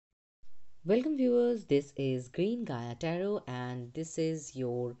Welcome viewers, this is Green Gaia Tarot and this is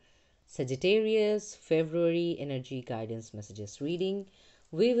your Sagittarius February energy guidance messages reading.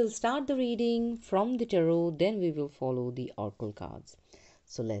 We will start the reading from the tarot, then we will follow the oracle cards.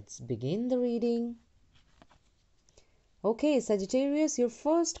 So let's begin the reading. Okay, Sagittarius, your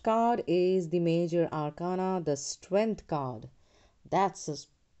first card is the Major Arcana, the Strength card. That's a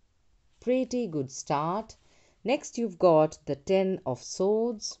pretty good start. Next, you've got the Ten of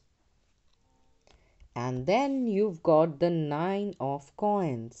Swords. And then you've got the Nine of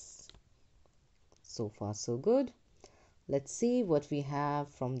Coins. So far, so good. Let's see what we have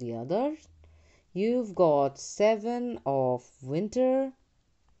from the other. You've got Seven of Winter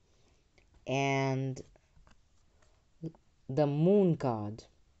and the Moon card.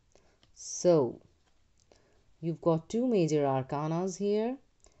 So, you've got two major arcanas here.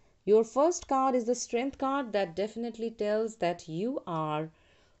 Your first card is the Strength card that definitely tells that you are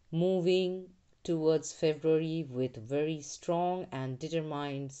moving towards February with very strong and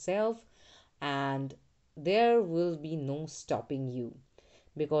determined self, and there will be no stopping you,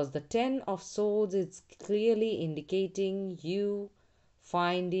 because the Ten of Swords is clearly indicating you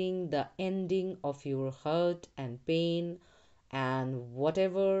finding the ending of your hurt and pain, and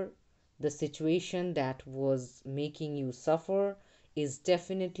whatever the situation that was making you suffer is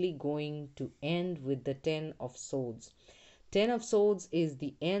definitely going to end with the Ten of Swords. Ten of Swords is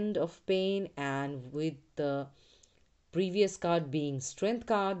the end of pain, and with the previous card being Strength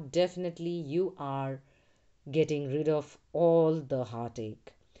card, definitely you are getting rid of all the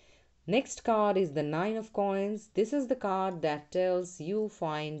heartache. Next card is the Nine of Coins. This is the card that tells you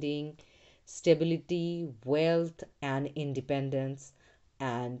finding stability, wealth, and independence,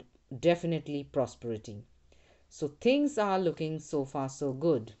 and definitely prosperity. So things are looking so far so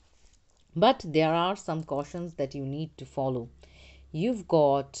good. But there are some cautions that you need to follow. You've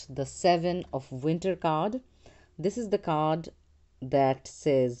got the Seven of Winter card. This is the card that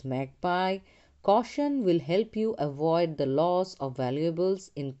says Magpie. Caution will help you avoid the loss of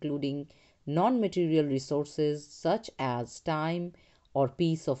valuables, including non material resources such as time or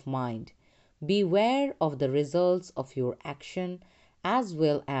peace of mind. Beware of the results of your action as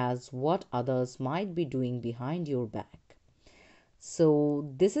well as what others might be doing behind your back.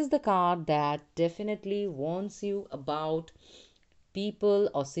 So, this is the card that definitely warns you about people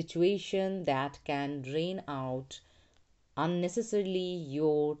or situation that can drain out unnecessarily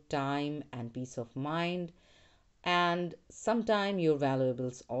your time and peace of mind, and sometime your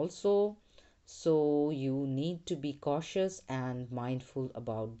valuables also. So you need to be cautious and mindful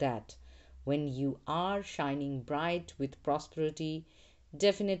about that. When you are shining bright with prosperity,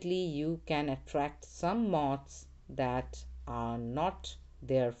 definitely you can attract some moths that are not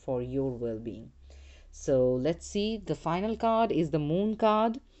there for your well-being. So let's see, the final card is the Moon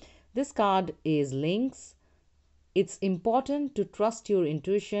card. This card is links. It's important to trust your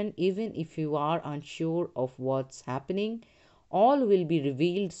intuition even if you are unsure of what's happening. All will be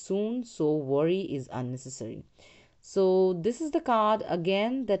revealed soon, so worry is unnecessary. So, this is the card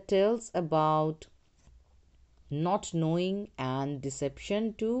again that tells about not knowing and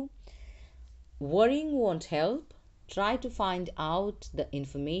deception too. Worrying won't help. Try to find out the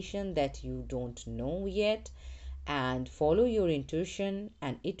information that you don't know yet and follow your intuition,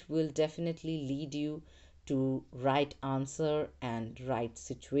 and it will definitely lead you to right answer and right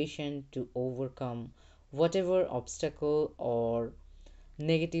situation to overcome whatever obstacle or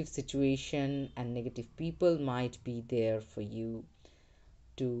negative situation and negative people might be there for you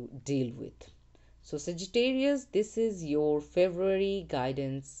to deal with. So, Sagittarius, this is your February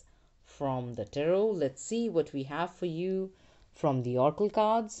guidance from the tarot. Let's see what we have for you from the oracle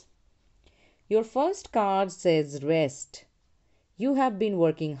cards. Your first card says rest. You have been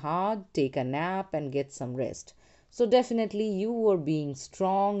working hard, take a nap and get some rest. So definitely you were being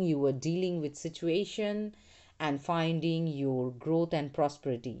strong, you were dealing with situation and finding your growth and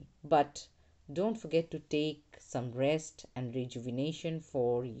prosperity. But don't forget to take some rest and rejuvenation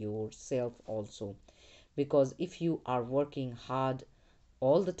for yourself also, because if you are working hard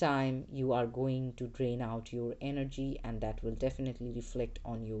all the time, you are going to drain out your energy, and that will definitely reflect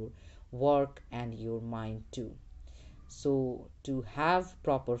on your work and your mind too. So, to have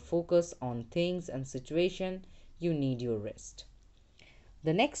proper focus on things and situation, you need your rest.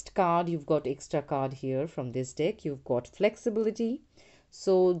 The next card, you've got extra card here from this deck. You've got flexibility.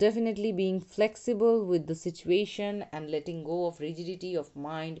 So, definitely being flexible with the situation and letting go of rigidity of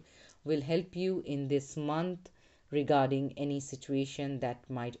mind will help you in this month regarding any situation that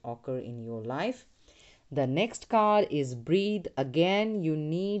might occur in your life. The next card is breathe. Again, you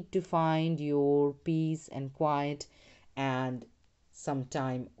need to find your peace and quiet and some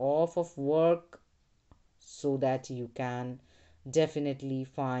time off of work so that you can definitely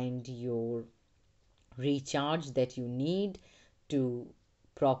find your recharge that you need to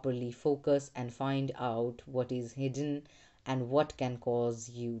properly focus and find out what is hidden and what can cause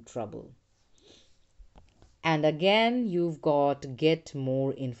you trouble. And again, you've got get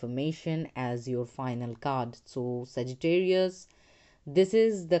more information as your final card. So, Sagittarius, this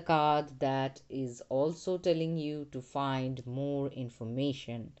is the card that is also telling you to find more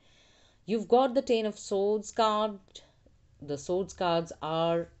information. You've got the Ten of Swords card. The Swords cards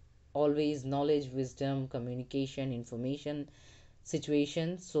are always knowledge, wisdom, communication, information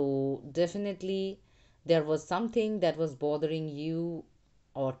situation. So, definitely, there was something that was bothering you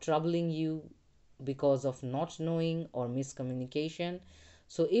or troubling you because of not knowing or miscommunication.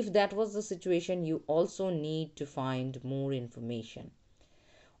 So, if that was the situation, you also need to find more information.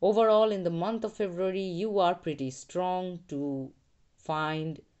 Overall, in the month of February, you are pretty strong to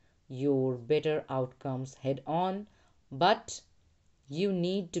find your better outcomes head on, but you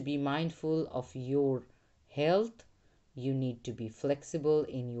need to be mindful of your health. You need to be flexible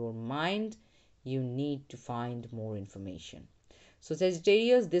in your mind. You need to find more information. So,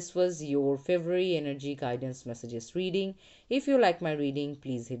 Sagittarius, this was your February energy guidance messages reading. If you like my reading,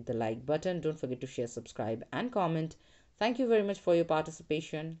 please hit the like button. Don't forget to share, subscribe, and comment. Thank you very much for your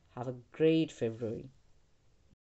participation. Have a great February.